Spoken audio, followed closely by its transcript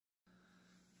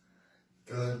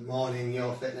Good morning,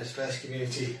 Your Fitness First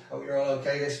community. Hope you're all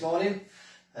okay this morning.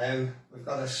 We've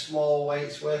got a small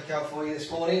weights workout for you this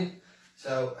morning.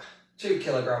 So 2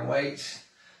 kilogram weights.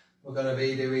 We're going to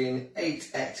be doing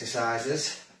 8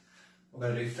 exercises. We're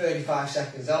going to do 35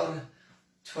 seconds on,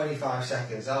 25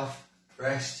 seconds off,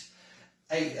 rest,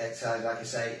 8 exercises like I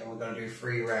say, and we're going to do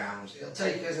 3 rounds. It'll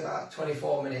take us about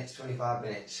 24 minutes, 25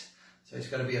 minutes. So it's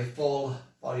going to be a full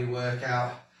body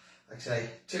workout. Like I say,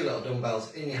 2 little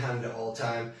dumbbells in your hand at all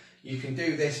time. You can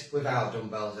do this without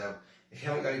dumbbells though. If you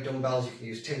haven't got any dumbbells, you can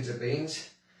use tins of beans.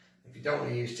 If you don't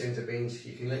want to use tins of beans,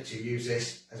 you can literally use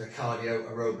this as a cardio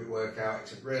aerobic workout.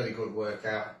 It's a really good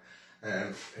workout.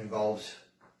 Involves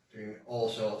doing all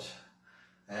sorts,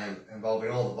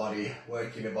 involving all the body,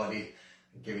 working the body,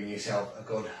 and giving yourself a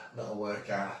good little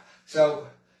workout. So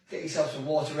get yourself some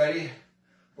water ready.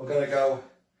 We're going to go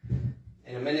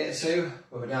in a minute or two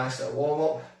with a nice little warm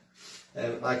up.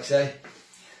 Like I say,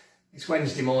 it's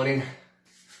Wednesday morning,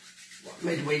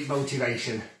 midweek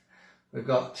motivation. We've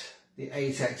got the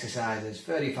 8 exercises,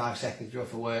 35 seconds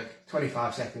worth of work,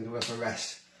 25 seconds worth of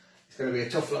rest. It's going to be a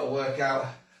tough little workout,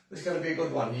 but it's going to be a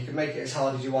good one. You can make it as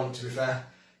hard as you want, to be fair.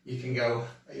 You can go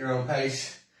at your own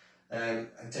pace and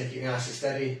take it nice and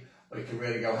steady, or you can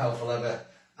really go hell for leather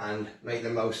and make the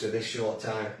most of this short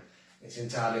time. It's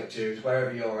entirely up to you, it's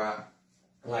wherever you're at.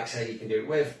 Like I say, you can do it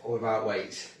with or without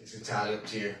weights. It's entirely up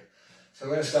to you. So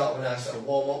we're going to start with a nice little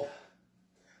warm up.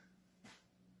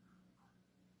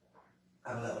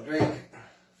 Have a little drink.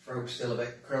 Throat's still a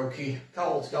bit croaky.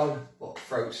 Cold's gone, but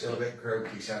throat's still a bit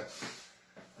croaky. So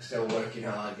we're still working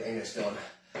hard, getting this done,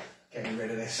 getting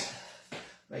rid of this,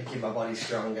 making my body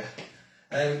stronger.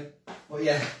 But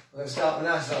yeah, we're going to start with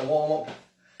a nice little warm up.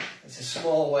 It's a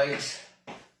small weight,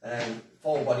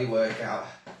 full body workout.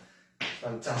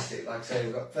 Fantastic. Like I say,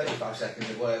 we've got 35 seconds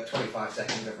of work, 25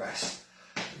 seconds of rest.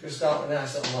 We're going to start with a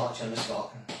nice little march on the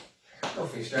spot.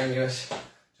 Nothing strenuous,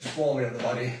 just warming up the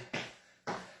body.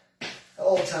 At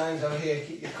all times over here,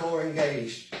 keep your core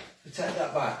engaged. Protect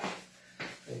that back.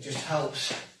 It just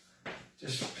helps.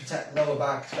 Just protect the lower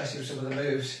back, especially with some of the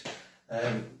moves.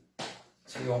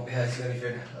 So you won't be hurting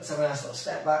anything. Let's have a nice little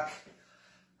step back.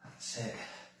 That's it.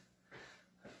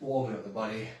 Warming up the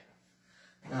body.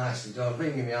 Nicely done,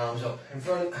 bringing the arms up in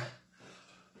front.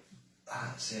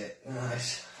 That's it,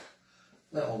 nice.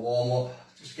 Little warm up,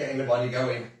 just getting the body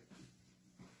going.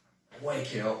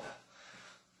 Waking up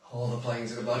all the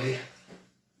planes of the body.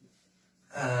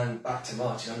 And back to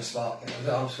marching on the spot. Get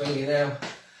those arms swinging now.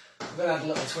 I'm going to add a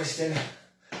little twist in,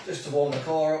 just to warm the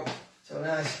core up. So a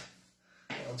nice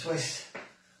little twist,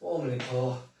 warming the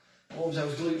core. Warms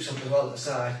those glutes up as well at the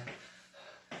side.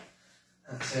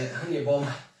 That's it, on your bum.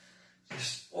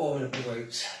 Just warming up the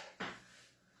glutes.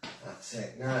 That's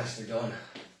it, nicely done.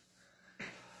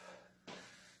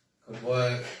 Good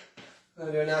work. We're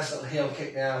going to do a nice little heel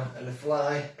kick now and a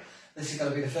fly. This is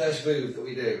going to be the first move that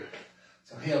we do.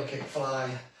 So heel kick, fly,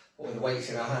 but with the weights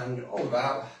in our hand, all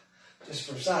about, just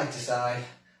from side to side.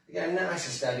 Again, nice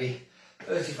and steady.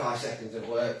 35 seconds of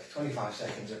work, 25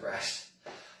 seconds of rest.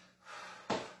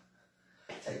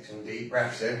 Take some deep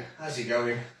breaths in as you're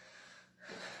going.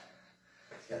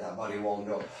 Get that body warmed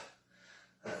up.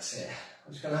 That's it.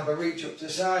 I'm just going to have a reach up to the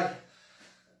side.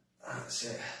 That's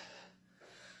it.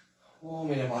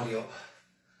 Warming the body up.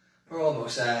 We're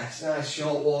almost there. It's a nice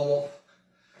short warm up.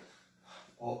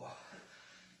 But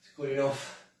it's good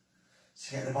enough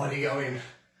to get the body going,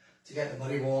 to get the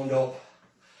body warmed up,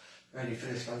 ready for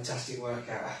this fantastic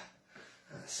workout.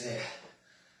 That's it.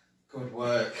 Good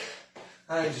work.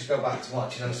 And just go back to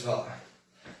marching on the spot.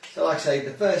 So like I say,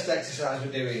 the first exercise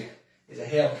we're doing is a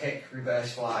heel kick,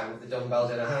 reverse fly with the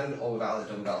dumbbells in a hand or without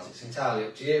the dumbbells. It's entirely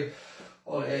up to you.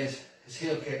 All it is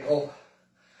heel kick up,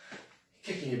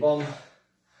 kicking your bum,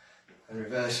 and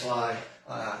reverse fly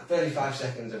like that. 35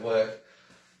 seconds of work,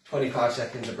 25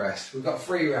 seconds of rest. We've got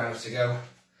 3 rounds to go,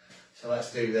 so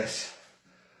let's do this.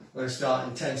 We're going to start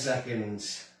in 10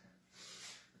 seconds.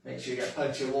 Make sure you get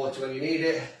plenty of water when you need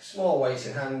it. Small weights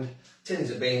in hand,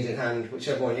 tins of beans in hand,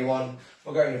 whichever one you want.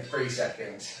 We're going in 3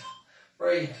 seconds.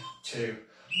 3, 2,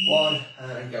 1,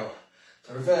 and go.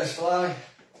 So reverse fly.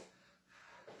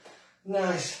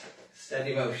 Nice,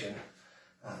 steady motion.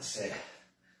 That's it.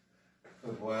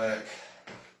 Good work.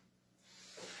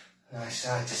 Nice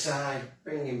side to side,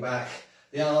 bringing back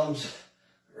the arms,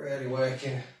 really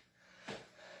working.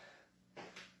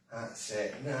 That's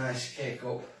it. Nice kick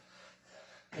up.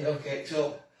 Heel kicks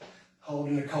up,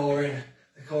 holding the core in.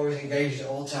 The core is engaged at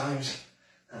all times.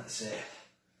 That's it.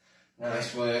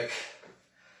 Nice work.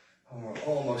 And we're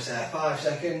almost there. 5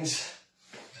 seconds.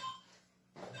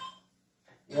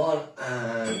 1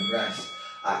 and rest.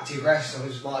 Active rest, so we're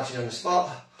just marching on the spot.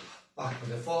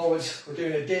 backwards and forwards. We're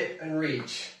doing a dip and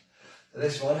reach. So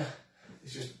this one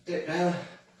is just dip down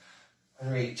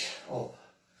and reach up.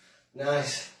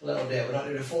 Nice little dip. We're not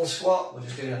doing a full squat, we're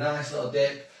just doing a nice little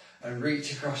dip and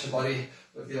reach across the body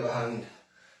with the other hand.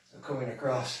 So coming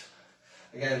across.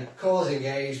 Again, core's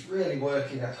engaged, really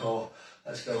working that core.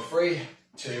 Let's go 3,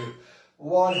 2,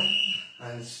 1,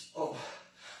 and up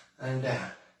and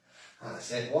down.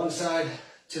 That's it. One side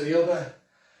to the other.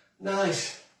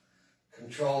 Nice,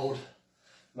 controlled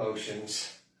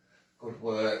motions. Good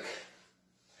work.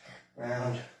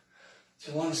 Round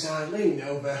to one side, leaning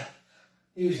over,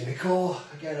 using the core.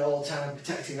 Again, all the time,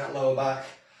 protecting that lower back,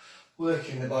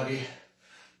 working the body,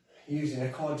 using the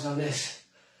quads on this.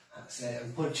 That's it,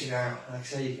 and punching out. Like I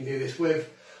say, you can do this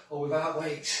with or without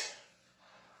weights.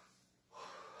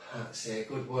 That's it,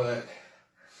 good work.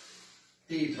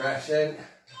 Deep breaths in.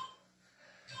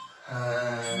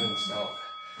 And stop.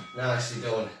 Nicely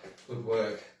done, good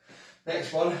work.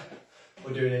 Next one,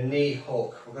 we're doing a knee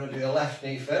hook. We're going to do the left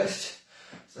knee first.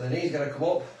 So the knee's going to come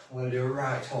up, we're going to do a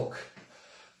right hook.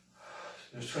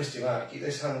 Just twisting out, keep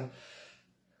this hand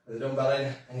with the dumbbell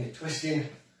in, and you're twisting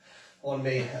one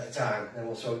knee at a time. Then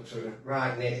we'll sort of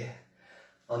right knee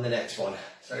on the next one.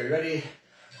 So you ready?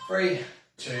 3,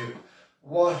 2,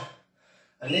 1.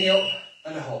 A knee up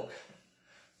and a hook.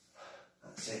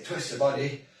 That's it. Twist the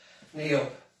body, knee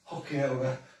up, hooking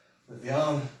over with the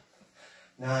arm.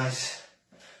 Nice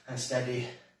and steady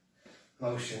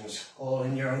motions, all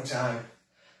in your own time,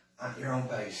 at your own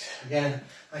pace. Again,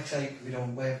 like I say, it can be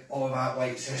done with or without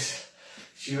weights.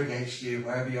 It's you against you,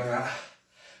 wherever you're at.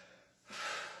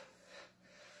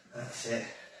 That's it.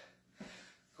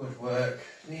 Good work.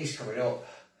 Knees coming up,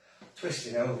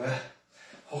 twisting over,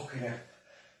 hooking it.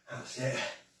 That's it.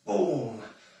 Boom.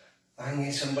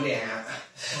 Banging somebody out.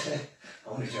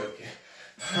 I'm only joking.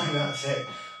 And that's it.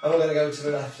 And we're going to go to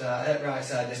the left side, right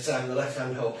side this time, the left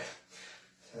hand hook.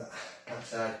 So that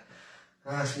side.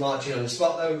 Nice marching on the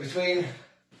spot though between.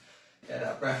 Get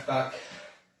that breath back.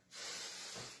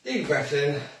 Deep breath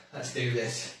in. Let's do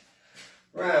this.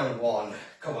 Round 1.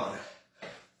 Come on.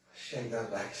 Shake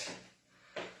those legs.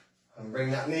 And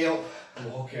bring that knee up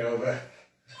and hook it over.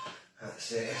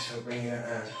 That's it. So bring it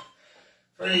around.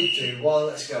 3, 2, 1.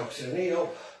 Let's go. So knee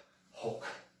up, hook.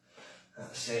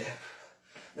 That's it.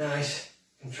 Nice,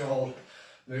 controlled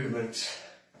movements.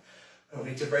 Don't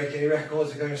need to break any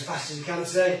records of going as fast as you can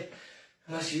today,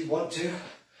 unless you want to.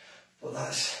 But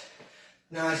that's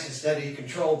nice and steady,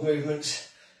 controlled movements.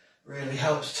 Really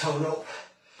helps tone up.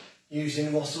 Using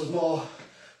the muscles more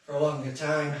for a longer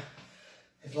time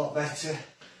is a lot better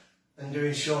than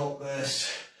doing short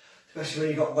bursts, especially when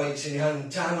you've got weights in your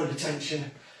hand. Time under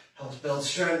tension helps build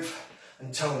strength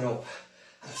and tone up.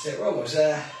 That's it, we're almost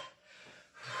there.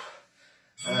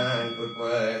 And good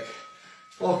work.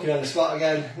 Walking on the spot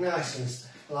again, nice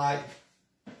and light.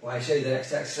 While I show you the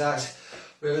next exercise,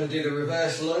 we're going to do the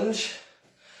reverse lunge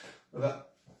with our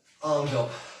arms up.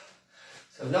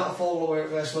 So not a full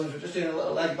reverse lunge, we're just doing a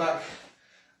little leg back,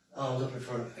 arms up in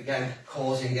front. Again,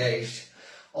 core's engaged.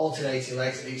 Alternating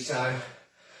legs at each time,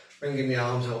 bringing the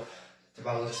arms up to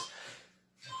balance.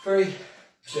 3,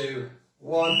 2,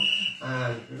 1,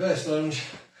 and reverse lunge,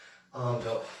 arms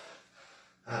up.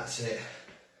 That's it.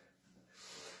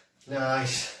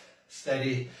 Nice,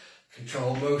 steady,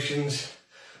 controlled motions.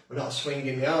 We're not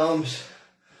swinging the arms,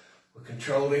 we're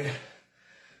controlling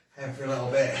every little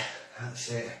bit.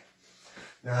 That's it.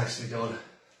 Nicely done.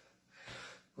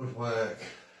 Good work.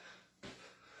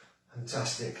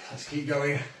 Fantastic. Let's keep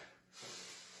going.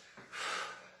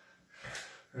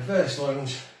 Reverse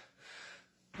lunge.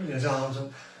 Putting his arms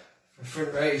up for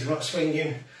front raise. We're not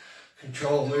swinging.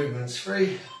 Controlled movements.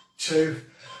 3, 2,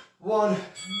 1.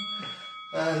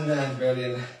 And then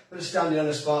brilliant. We're just standing on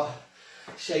the spot.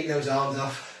 Shake those arms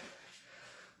off.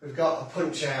 We've got a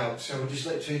punch out. So we're just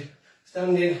literally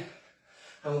standing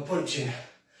and we're punching.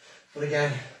 But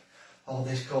again, hold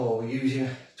this core. We're using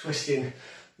twisting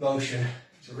motion.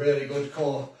 It's a really good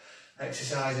core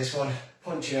exercise, this one.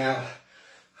 Punching out,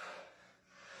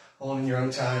 all in your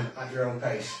own time, at your own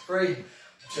pace. 3,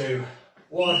 2,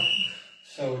 1.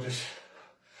 So we're just,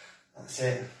 that's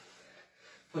it.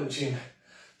 Punching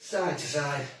side to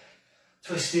side,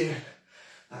 twisting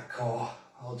that core.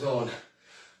 All done.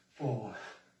 Boom.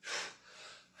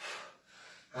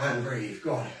 And breathe.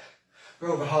 Go on.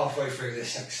 We're over halfway through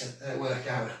this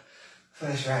workout.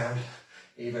 First round,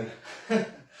 even.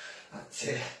 That's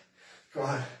it. Go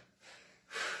on.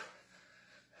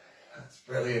 That's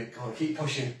brilliant. Go on, keep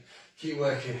pushing, keep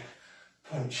working.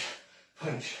 Punch,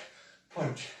 punch,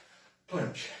 punch,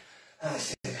 punch.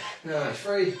 That's it. Nice.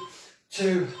 3,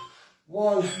 2,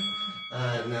 1.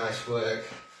 And nice work.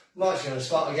 Marching on the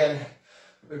spot again.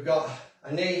 We've got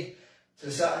a knee to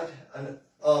the side and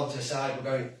arm to the side.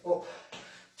 We're going up,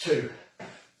 2,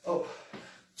 up,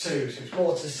 2. So it's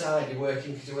more to the side you're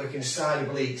working because you're working the side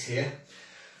obliques here.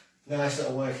 Nice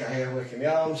little workout here, working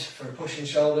the arms for pushing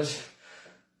shoulders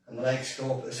and the legs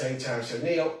go up at the same time. So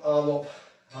knee up, arm up,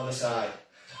 on the side.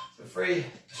 So 3,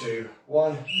 2,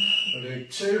 1. We'll do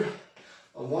 2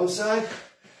 on one side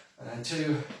and then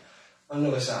 2 on the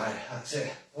other side. That's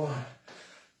it. 1,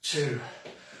 2,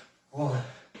 1,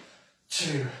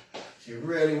 2. So you're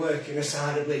really working the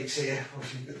side obliques here.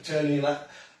 You're turning your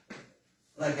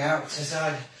leg out to the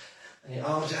side and your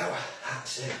arms out.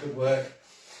 That's it. Good work.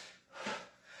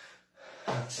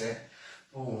 That's it.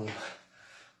 Boom.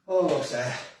 Almost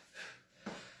there.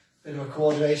 Bit of a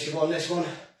coordination on this one,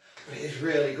 but it is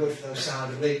really good for those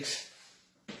side obliques.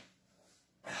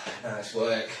 Nice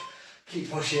work.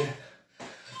 Keep pushing.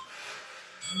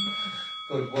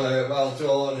 Good work. Well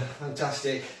done.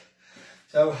 Fantastic.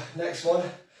 So next one,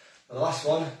 the last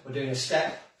one, we're doing a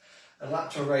step and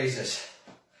lateral raises.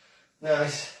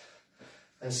 Nice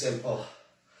and simple.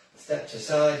 Step to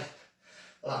side,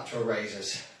 lateral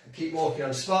raises. And keep walking on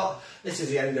the spot. This is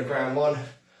the end of round 1.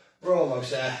 We're almost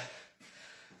there.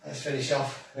 Let's finish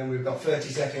off, and we've got 30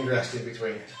 seconds rest in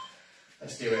between.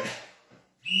 Let's do it.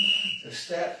 So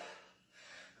step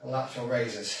and lateral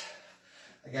raises.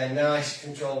 Again, nice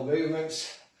controlled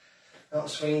movements, not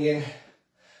swinging,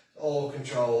 all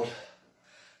controlled.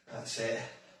 That's it.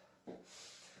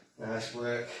 Nice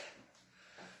work.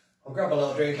 I'll grab a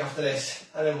little drink after this,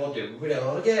 and then we'll do it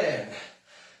all again.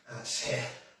 That's it.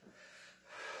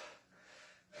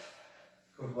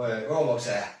 Good work, we're almost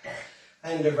there.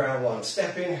 End of round 1,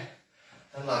 stepping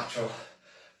and lateral.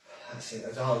 That's it,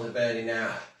 those arms are burning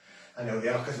now. I know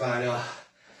the because mine are.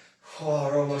 Oh,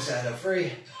 we're almost there though.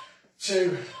 3,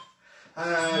 2,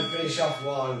 and finish off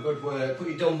 1. Good work. Put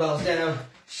your dumbbells down,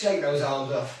 shake those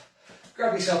arms off.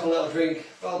 Grab yourself a little drink,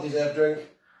 well-deserved drink.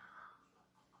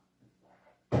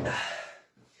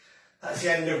 That's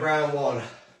the end of round 1.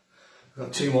 We've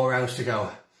got 2 more rounds to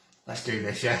go. Let's do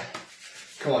this, yeah?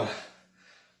 Come on.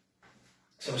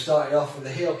 So we're starting off with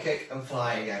a heel kick and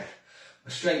fly again. We're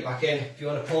straight back in. If you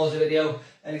want to pause the video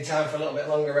anytime for a little bit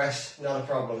longer rest, not a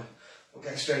problem. We'll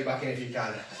get straight back in if you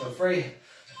can. So 3,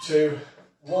 2,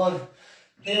 1.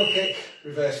 Heel kick,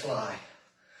 reverse fly.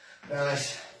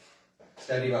 Nice,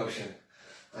 steady motion.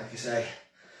 Like I say,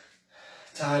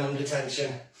 time under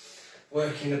tension,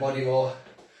 working the body more,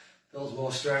 builds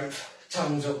more strength,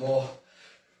 tones up more.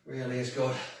 Really is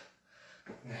good.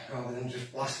 Rather than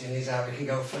just blasting these out, we can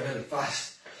go fairly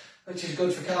fast, which is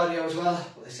good for cardio as well,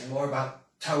 but this is more about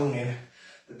toning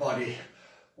the body,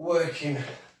 working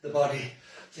the body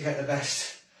to get the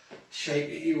best shape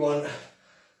that you want.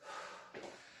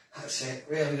 That's it,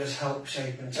 really does help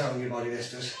shape and tone your body,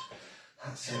 this does.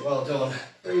 That's it, well done.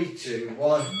 3, 2,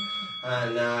 1,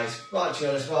 and nice. Marching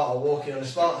on the spot or walking on the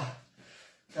spot.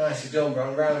 Nicely done. We're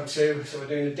on round 2, so we're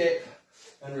doing a dip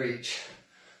and reach.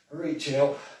 Reaching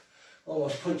up,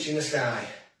 almost punching the sky.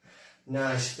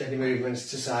 Nice steady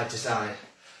movements to side.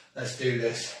 Let's do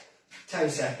this. 10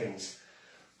 seconds.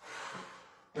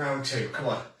 Round 2, come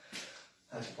on.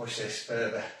 Let's push this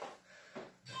further.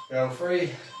 Go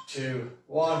 3, 2,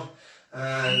 1,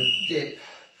 and dip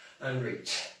and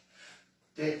reach.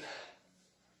 Dip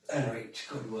and reach.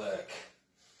 Good work.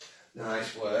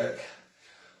 Nice work.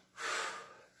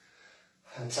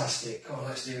 Fantastic. Come on,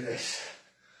 let's do this.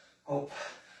 Up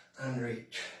and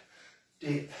reach.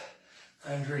 Dip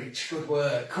and reach. Good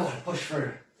work. Come on, push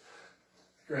through.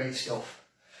 Great stuff.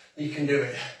 You can do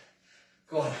it.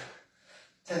 Go on.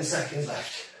 10 seconds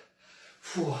left.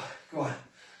 Go on.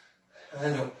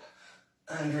 And up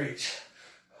and reach.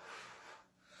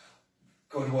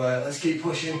 Good work. Let's keep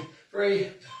pushing. 3,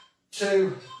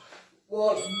 2,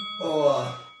 1.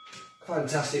 Oh,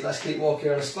 fantastic. Let's keep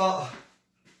walking on the spot.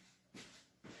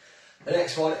 The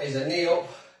next one is a knee up.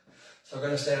 So we're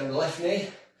going to stay on the left knee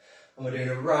and we're doing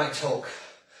a right hook.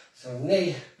 So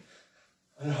knee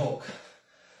and hook.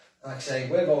 Like I say,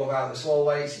 with or without the small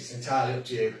weights, it's entirely up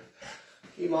to you.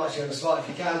 Keep marching on the spot if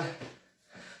you can.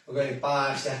 We're going in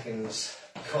 5 seconds.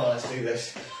 Come on, let's do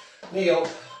this. Knee up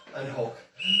and hook.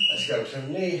 Let's go. So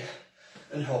knee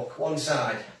and hook, one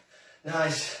side.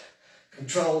 Nice,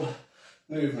 controlled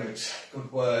movements. Good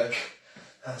work.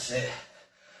 That's it.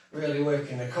 Really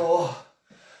working the core.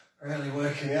 Really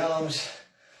working the arms.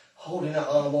 Holding that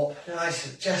arm up.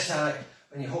 Nice, chest height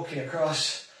when you're hooking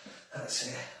across. That's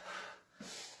it.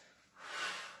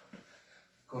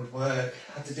 Good work.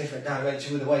 That's a different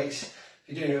dimension with the weights.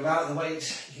 If you're doing it without the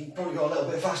weights, you can probably go a little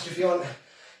bit faster if you want.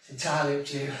 It's entirely up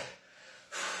to you.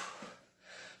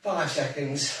 5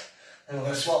 seconds. And we're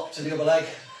going to swap to the other leg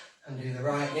and do the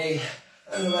right knee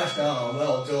and the left arm.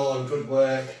 Well done, good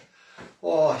work.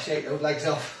 Oh, shake those legs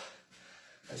off.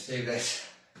 Let's do this.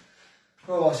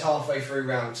 We're almost halfway through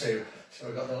round 2. So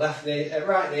we've got the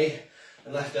right knee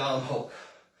and left arm hook.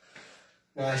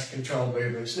 Nice controlled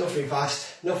movements, nothing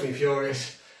fast, nothing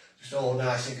furious, just all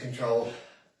nice and controlled.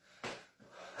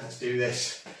 Let's do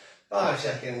this. 5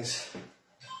 seconds.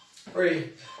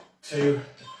 3, 2,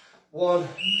 1,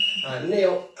 and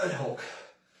kneel and hook.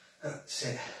 That's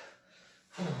it.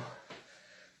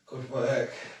 Good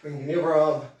work. Bringing the other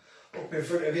arm up in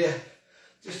front of you,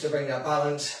 just to bring that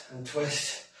balance and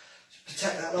twist. Just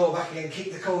protect that lower back again,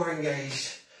 keep the core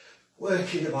engaged.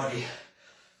 Working the body.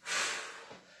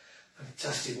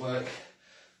 Fantastic work.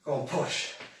 Go on,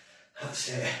 push. That's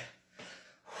it.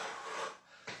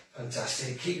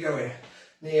 Fantastic. Keep going.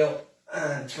 Kneel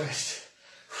and twist.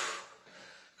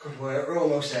 Good work. We're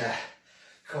almost there.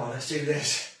 Come on, let's do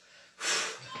this.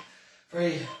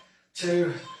 3,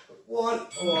 2, 1.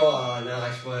 Oh,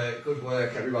 nice work. Good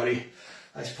work, everybody.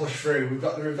 Let's push through. We've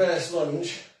got the reverse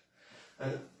lunge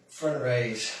and front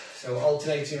raise. So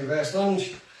alternating reverse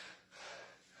lunge.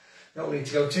 Don't need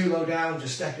to go too low down,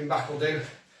 just stepping back will do.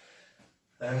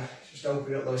 Just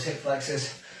opening up those hip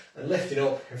flexors and lifting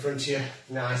up in front of you,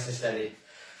 nice and steady.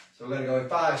 So we're going to go in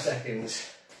 5 seconds.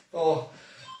 4,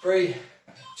 3,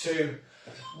 2,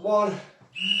 1.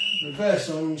 Reverse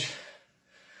lunge.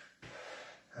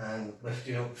 And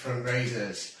lifting up front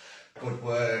raisers. Good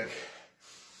work.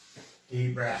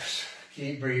 Deep breaths.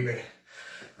 Keep breathing.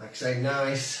 Like I say,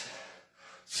 nice,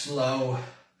 slow,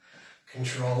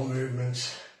 control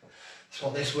movements. That's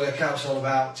what this workout's all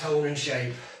about, tone and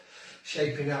shape.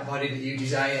 Shaping that body that you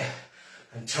desire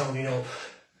and toning up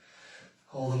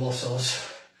all the muscles.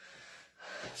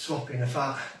 Swapping the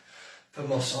fat for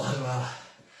muscle as well.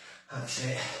 That's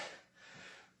it.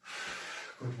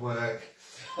 Good work.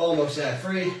 Almost there.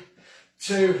 3,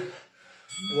 2,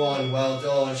 1. Well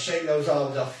done. Shake those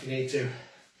arms off if you need to.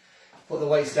 Put the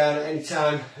weights down at any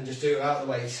time and just do it without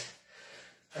the weights.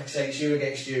 Like I say, it's you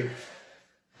against you. You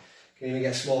can even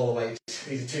get smaller weights.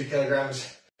 These are 2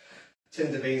 kilograms.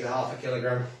 Tins of beans are 1/2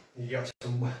 kilogram. You've got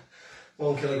some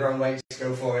 1 kilogram weights,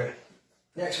 go for it.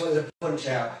 Next one is a punch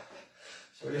out.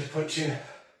 So we're just punching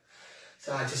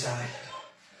side to side.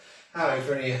 Out in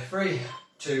front of you. 3,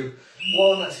 2,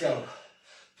 1, let's go.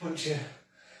 Punching.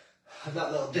 Have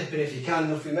that little dip in if you can,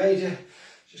 nothing major.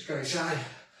 Just going side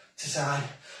to side,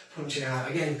 punching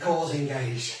out. Again, cores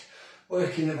engaged.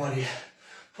 Working the body.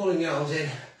 Pulling the arms in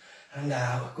and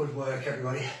out. Good work,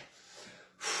 everybody.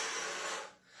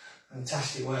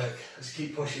 Fantastic work. Let's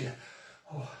keep pushing.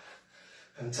 Oh,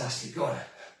 fantastic. Go on.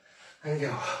 And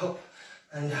go. Up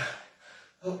and down.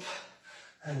 Up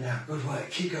and down. Good work.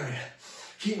 Keep going.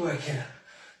 Keep working.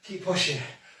 Keep pushing.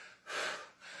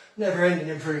 Never ending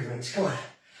improvements. Come on.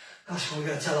 That's what we're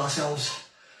going to tell ourselves.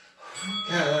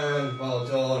 And well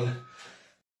done.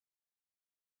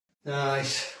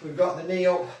 Nice. We've got the knee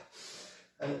up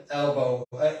and elbow,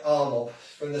 arm up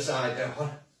from the side. Go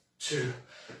 1, 2,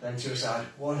 then to the side.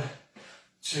 1,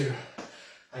 2.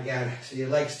 Again, so your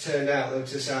legs turned out, look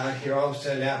to the side, your arms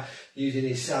turned out, using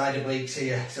these side obliques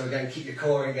here. So again, keep your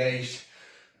core engaged,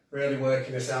 really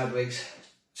working the side obliques.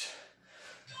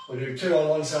 We'll do 2 on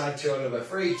one side, 2 on the other.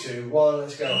 3, 2, 1,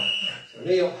 let's go. So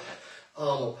knee up,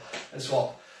 arm up, and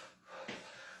swap.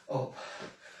 Up.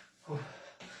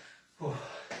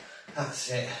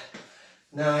 That's it.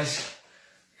 Nice,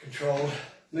 controlled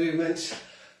movements.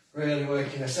 Really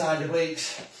working the side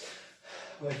obliques,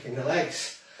 working the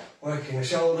legs, working the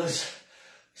shoulders.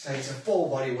 So it's a full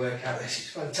body workout. This is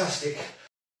fantastic.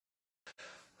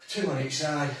 2 on each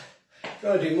side. If you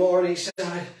want to do more on each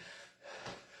side,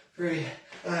 3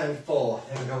 and 4.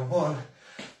 There we go. 1,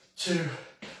 2,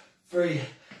 3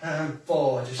 and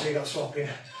 4. Just so you're not swapping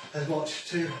as much.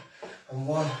 2 and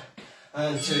 1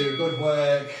 and 2. Good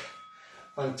work.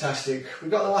 Fantastic. We've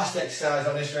got the last exercise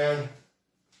on this round.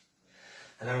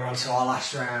 And then we're on to our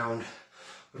last round.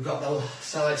 We've got the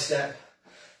side step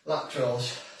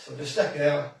laterals. So just stepping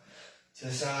out to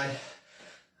the side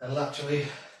and laterally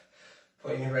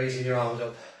putting and raising your arms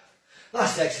up.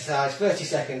 Last exercise, 30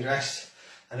 seconds rest,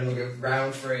 and then we'll go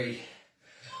round 3.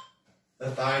 The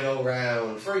final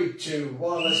round. 3, 2,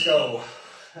 1, let's go.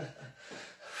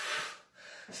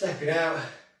 Stepping out,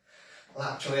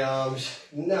 laterally arms,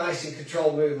 nice and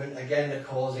controlled movement. Again, the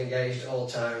core's engaged at all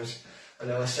times. I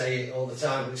know I say it all the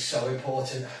time, but it's so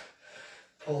important.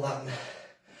 Pull that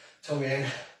tummy in,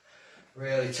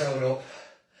 really tone up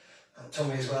that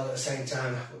tummy as well at the same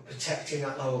time, but protecting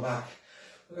that lower back.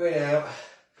 We're going out,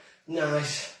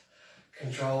 nice,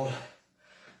 controlled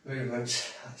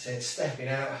movements. That's it, stepping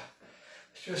out,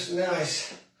 Just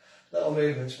nice little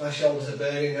movements. My shoulders are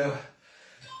burning though.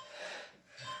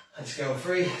 Let's go.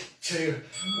 3, 2, 1.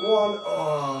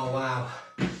 Oh, wow.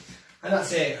 And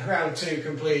that's it. Round 2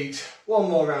 complete. One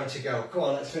more round to go. Come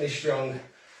on, let's finish strong.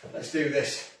 Let's do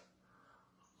this.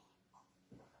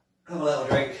 Have a little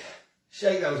drink.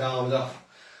 Shake those arms off.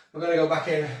 We're going to go back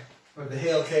in with the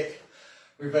heel kick,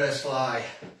 reverse fly.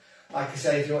 Like I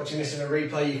say, if you're watching this in a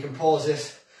replay, you can pause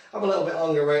this. Have a little bit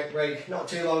longer break. Not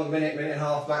too long, minute and a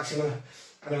half maximum.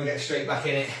 And then we get straight back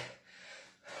in it.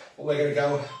 But we're going to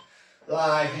go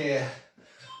live here,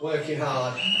 working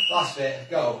hard. Last bit,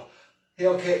 go.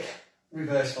 Heel kick,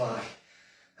 reverse fly.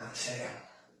 That's it.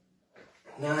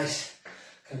 Nice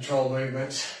control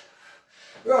movements.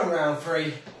 We're on round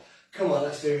 3. Come on,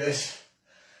 let's do this.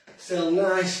 Still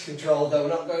nice control though,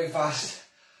 not going fast.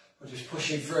 We're just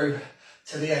pushing through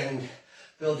to the end,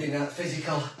 building that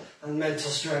physical and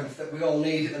mental strength that we all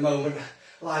need at the moment.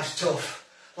 Life's tough.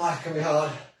 Life can be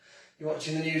hard. You're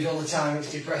watching the news all the time,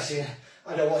 it's depressing.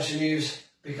 I don't watch the news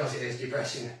because it is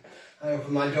depressing. I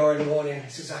open my door in the morning,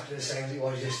 it's exactly the same as it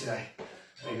was yesterday.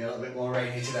 Maybe a little bit more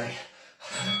rainy today.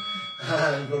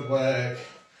 And good work.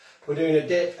 We're doing a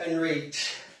dip and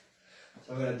reach.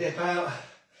 So we're going to dip out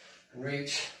and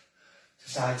reach to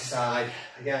side.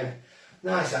 Again,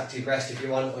 nice active rest if you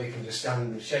want, or you can just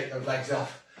stand and shake those legs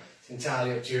off. It's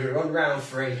entirely up to you. We're on round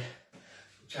 3.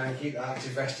 Try and keep that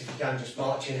active rest if you can, just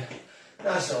marching.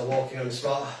 Nice little walking on the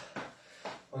spot.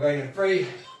 We're going in 3,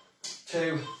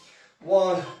 2,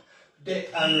 1.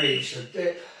 Dip and reach. So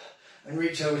dip and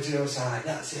reach over to the other side.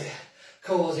 That's it.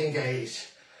 Cores engaged.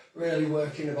 Really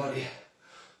working the body.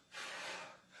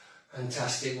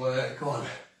 Fantastic work. Go on.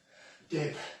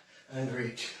 Dip and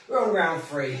reach. We're on round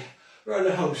 3. We're on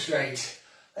the home straight.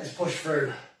 Let's push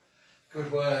through.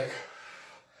 Good work.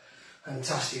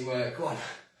 Fantastic work. Go on.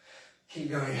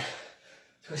 Keep going.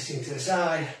 Twisting to the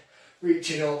side.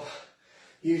 Reaching up.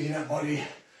 Using that body.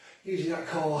 Using that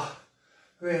core.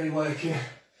 Really working.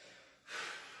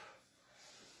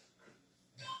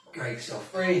 Great stuff.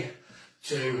 3,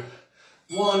 2,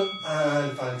 1.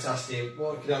 And fantastic.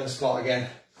 Working on the spot again.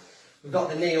 We've got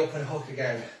the knee up and hook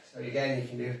again. So again, you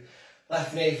can do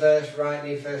left knee first, right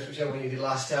knee first, whichever one you did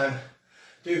last time.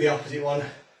 Do the opposite one.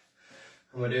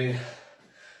 And we're doing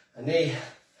a knee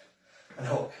and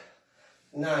hook.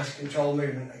 Nice control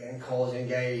movement again, cores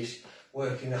engaged.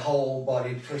 Working the whole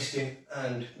body, twisting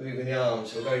and moving the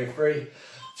arms. So we're going in 3,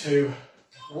 2,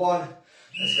 1.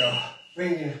 Let's go.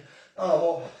 Bringing arm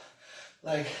up,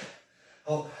 leg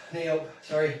up, knee up,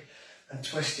 and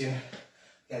twisting.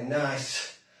 Again,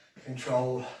 nice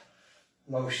controlled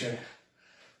motion.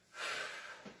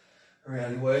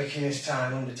 Really working this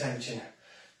time under tension,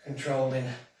 controlling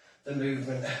the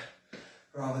movement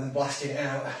rather than blasting it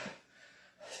out.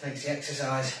 This makes the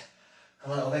exercise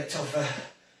a little bit tougher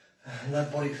and the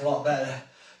body's a lot better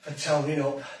for toning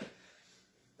up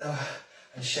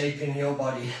and shaping your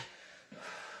body.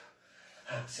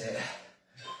 That's it.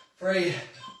 3,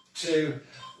 2,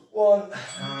 1,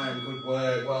 and good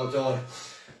work, well done.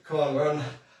 Come on, we're on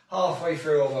halfway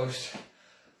through almost.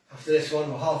 After this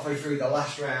one, we're halfway through the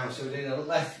last round. So we're doing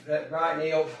a right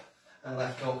knee up and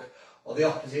left hook, or the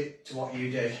opposite to what you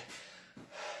did.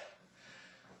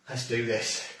 Let's do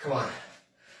this. Come on.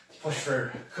 Let's push through.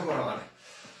 Come on.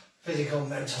 Physical,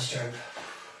 mental strength.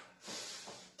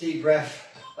 Deep breath.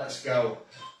 Let's go.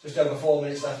 Just over 4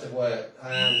 minutes left of work.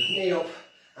 And knee up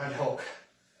and hook.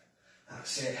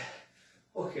 That's it.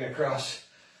 Hooking across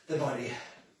the body.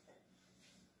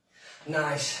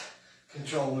 Nice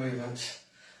control movement.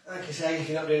 Like I say, if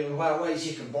you're not doing it without weights,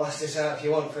 you can blast this out if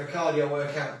you want for a cardio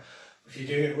workout. If you're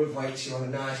doing it with weights, you want a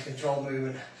nice control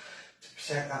movement to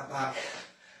protect that back,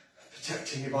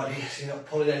 protecting your body so you're not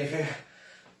pulling anything.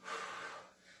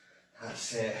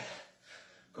 That's it.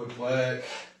 Good work.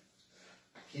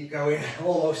 Keep going.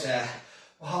 Almost there.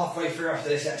 We're halfway through after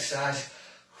this exercise.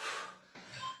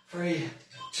 3,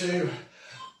 2,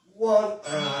 1,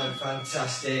 and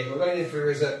fantastic. We're going in for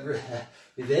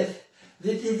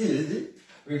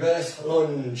reverse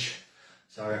lunge.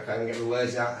 Sorry, I can't get my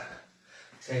words out.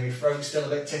 See, my throat's still a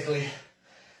bit tickly.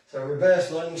 So reverse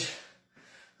lunge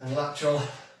and lateral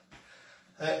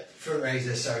front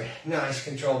raises, sorry. Nice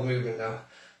controlled movement though.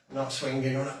 Not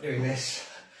swinging, we're not doing this.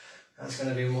 That's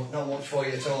going to do not much for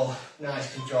you at all.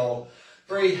 Nice control.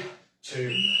 3,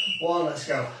 2, 1, let's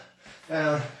go.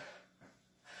 Down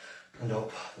and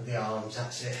up with the arms,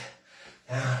 that's it.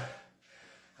 Down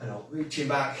and up, reaching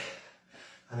back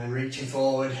and then reaching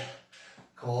forward.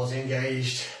 Cores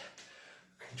engaged,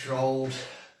 controlled,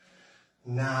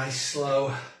 nice,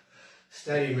 slow,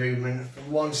 steady movement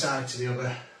from one side to the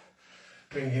other.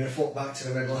 Bringing the foot back to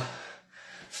the middle.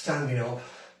 standing up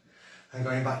and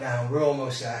going back down. We're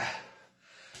almost there.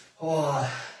 Oh,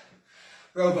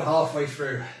 we're over halfway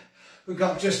through. We've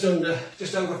got just over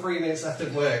 3 minutes left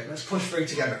of work. Let's push through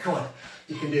together. Come on,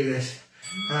 you can do this.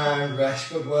 And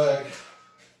rest, good work.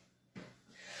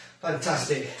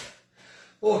 Fantastic.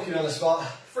 Walking on the spot,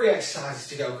 3 exercises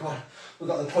to go. Come on, we've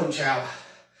got the punch out.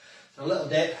 So a little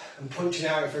dip and punching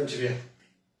out in front of you.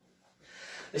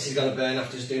 This is going to burn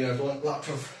after just doing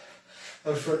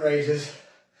those front raises.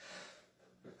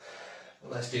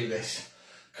 But let's do this.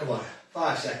 Come on,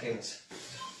 5 seconds.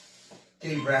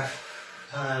 Deep breath.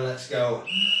 And let's go.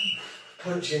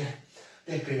 Punching,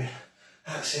 dipping.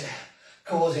 That's it.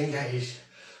 Cores engaged.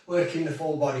 Working the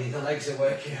full body. The legs are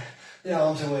working. The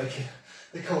arms are working.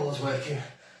 The core's working.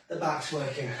 The back's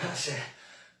working. That's it.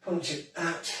 Punch it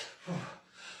out.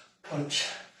 Punch.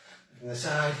 From the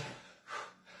side.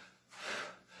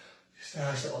 Just a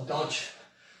nice little dodge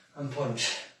and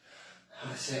punch.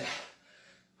 That's it.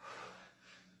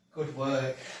 Good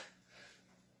work.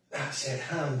 That's it.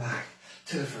 Hand back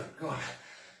to the front. Go on.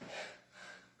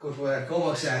 Good work.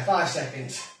 Almost there. 5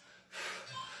 seconds.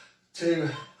 2,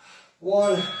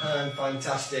 1, and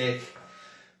fantastic.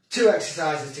 2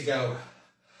 exercises to go.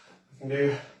 We can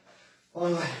do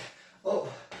one leg up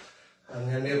and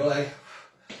then the other leg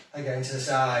again to the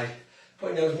side.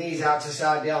 Putting those knees out to the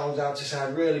side, the arms out to the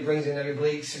side, really brings in the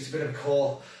obliques. It's a bit of a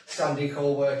core, standing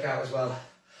core workout as well.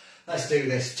 Let's do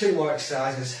this. 2 more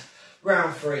exercises.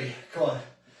 Round 3. Come on.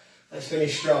 Let's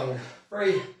finish strong.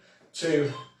 3,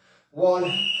 2, 1,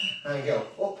 and go.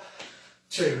 Up,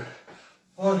 2,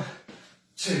 1,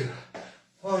 2,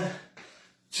 1,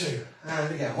 2,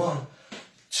 and again. 1,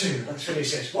 2. Let's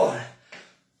finish this. 1,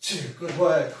 2. Good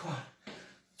work. 1,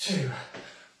 2,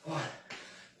 1,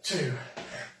 2,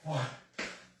 1,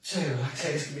 2. Like I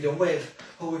say, this can be done with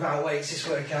or without weights. This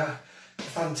workout is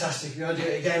fantastic. If you want to do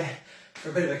it again for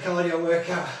a bit of a cardio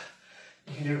workout,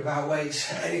 you can do it without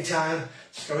weights at any time.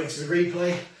 Just go into the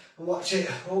replay and watch it.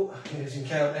 Oh, I'm using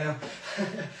count now.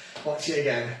 Watch it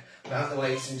again without the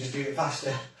weights and just do it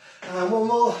faster. And one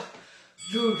more.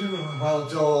 Well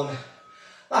done.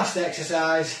 Last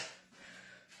exercise.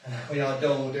 We are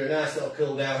done. We'll do a nice little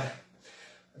cool down.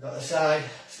 We've got the side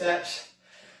steps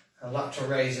and lateral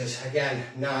raises. Again,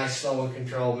 nice, slow and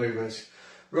controlled movements.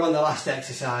 We're on the last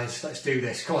exercise. Let's do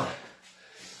this. Come on.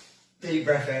 Deep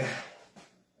breath in.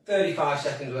 35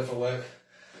 seconds worth of work.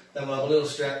 Then we'll have a little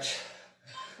stretch.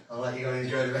 I'll let you go and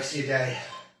enjoy the rest of your day.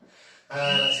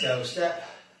 And let's go. Step.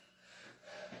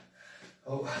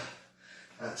 Oh,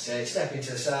 that's it. Stepping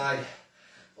to the side.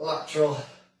 Lateral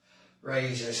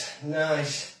raises.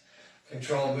 Nice,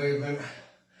 controlled movement.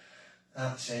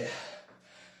 That's it.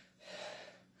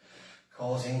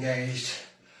 Cores engaged.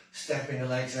 Stepping the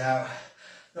legs out.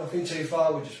 Nothing too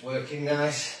far. We're just working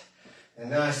nice. A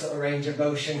nice little range of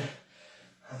motion.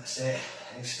 That's it.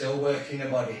 It's still working the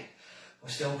body. We're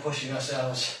still pushing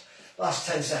ourselves. Last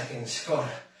 10 seconds. Come on.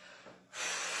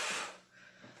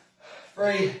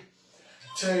 3,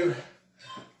 2,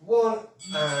 1.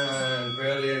 And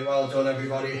brilliant. Well done,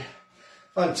 everybody.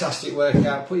 Fantastic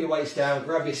workout. Put your weights down.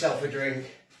 Grab yourself a drink.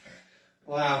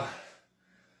 Wow.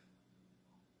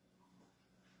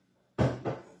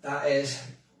 That is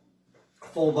a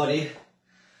full body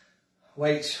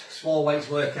weights, small weights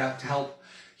workout to help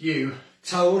you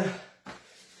tone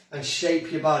and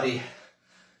shape your body.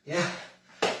 Yeah,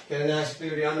 get a nice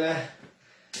booty on there,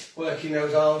 working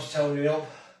those arms, toning up,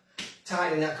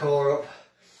 tightening that core up,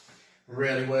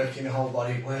 really working the whole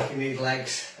body, working these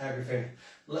legs, everything.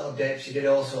 Little dips, you did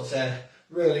all sorts there.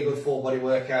 Really good full body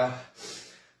workout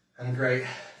and great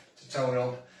to tone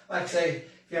up. Like I say,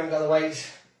 if you haven't got the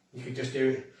weights, you could just do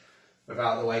it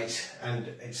without the weights and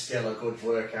it's still a good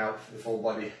workout for the full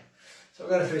body. So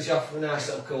we're going to finish off with a nice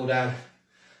little cool down.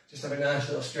 Just have a nice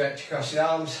little stretch across the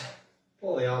arms,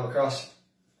 pull the arm across.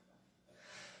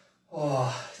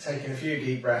 Oh, taking a few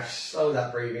deep breaths, slow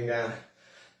that breathing down.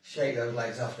 Shake those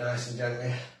legs off nice and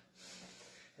gently.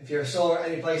 If you're sore at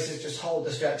any places, just hold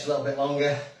the stretch a little bit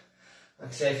longer. Like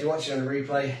I say, if you're watching on the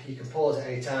replay, you can pause at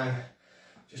any time.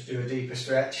 Just do a deeper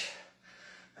stretch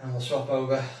and we'll swap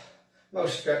over.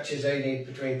 Most stretches, they need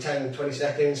between 10 and 20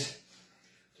 seconds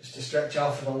just to stretch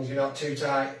off, as long as you're not too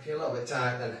tight. If you're a little bit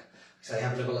tight, then say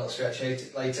have another little stretch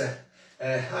later.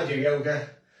 I do yoga.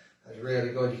 That's really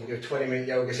good. You can do a 20-minute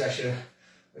yoga session,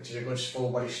 which is a good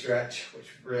full body stretch, which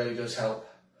really does help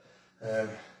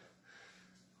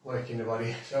working the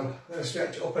body. So I'm going to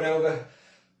stretch up and over,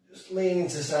 just leaning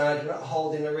to the side. We're not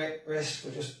holding the wrist,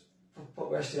 we're just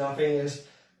resting our fingers.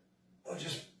 We're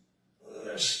just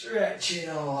stretching.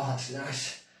 Oh, that's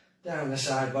nice. Down the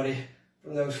side body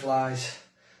from those flies.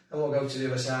 And we'll go to the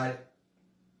other side.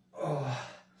 Oh,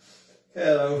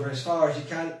 Curl over as far as you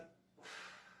can.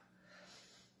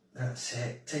 That's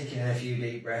it. Taking in a few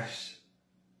deep breaths.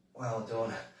 Well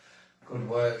done. Good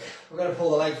work. We're going to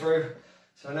pull the leg through.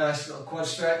 So a nice little quad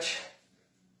stretch.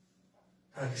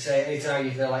 Like I say, anytime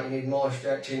you feel like you need more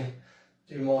stretching,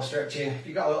 do more stretching. If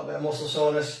you've got a little bit of muscle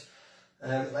soreness,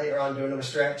 later on do another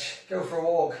stretch. Go for a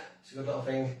walk. It's a good little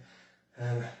thing.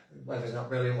 Weather's not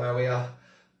brilliant where we are,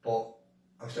 but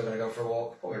I'm still going to go for a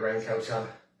walk. Put my raincoat on.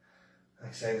 Like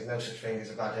I say, there's no such thing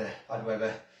as a bad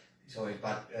weather. It's always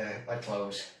bad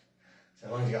clothes. So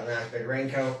as long as you've got a nice big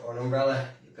raincoat or an umbrella,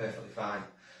 you're perfectly fine.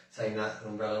 Saying that, an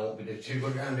umbrella won't be too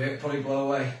good around here, it'll probably blow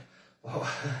away. But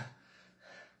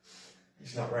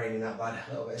it's not raining that bad,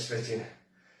 a little bit of spitting.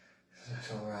 So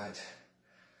that's alright.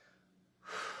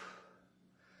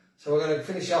 So we're going to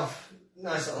finish off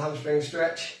nice little hamstring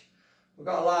stretch. We've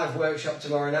got a live workshop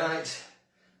tomorrow night.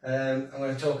 I'm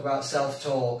going to talk about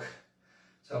self-talk.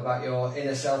 So about your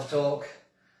inner self-talk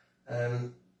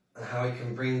and how it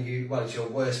can bring you, well, it's your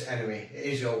worst enemy. It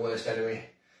is your worst enemy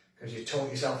because you talk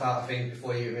yourself out of things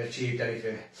before you even achieved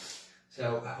anything.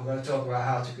 So we're going to talk about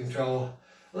how to control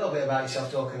a little bit about your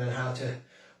self-talk and then how to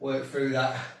work through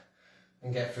that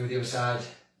and get through the other side.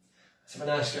 Let's have a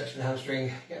nice stretch from the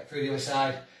hamstring, get through the other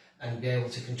side and be able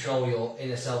to control your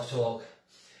inner self-talk.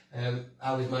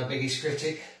 I was my biggest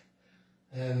critic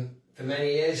for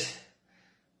many years,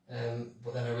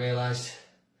 but then I realised,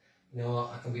 you know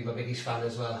what, I can be my biggest fan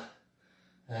as well.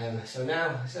 So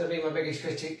now, instead of being my biggest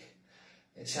critic,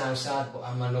 it sounds sad, but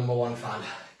I'm my #1 fan.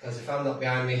 Because if I'm not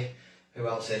behind me, who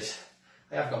else is?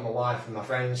 I have got my wife and my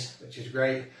friends, which is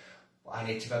great, but I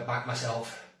need to back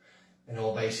myself in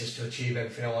all bases to achieve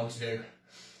everything I want to do.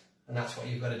 And that's what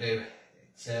you've got to do.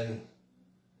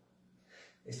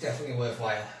 It's definitely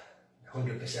worthwhile,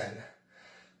 100%.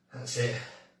 That's it.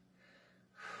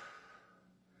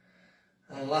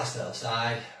 And last little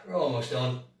side, we're almost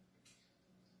done.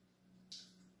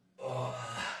 Oh.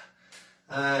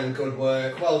 And good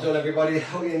work. Well done everybody.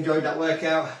 Hope you enjoyed that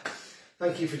workout.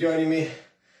 Thank you for joining me.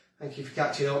 Thank you for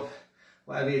catching up.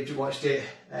 Whatever you've watched it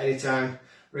at any time,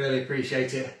 really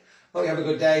appreciate it. Hope you have a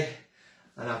good day.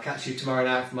 And I'll catch you tomorrow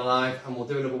night for my live and we'll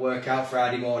do another workout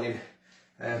Friday morning.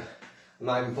 I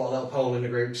might even put a little poll in the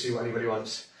group, see what anybody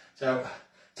wants. So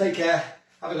take care,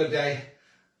 have a good day.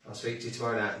 I'll speak to you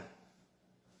tomorrow night.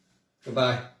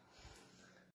 Goodbye.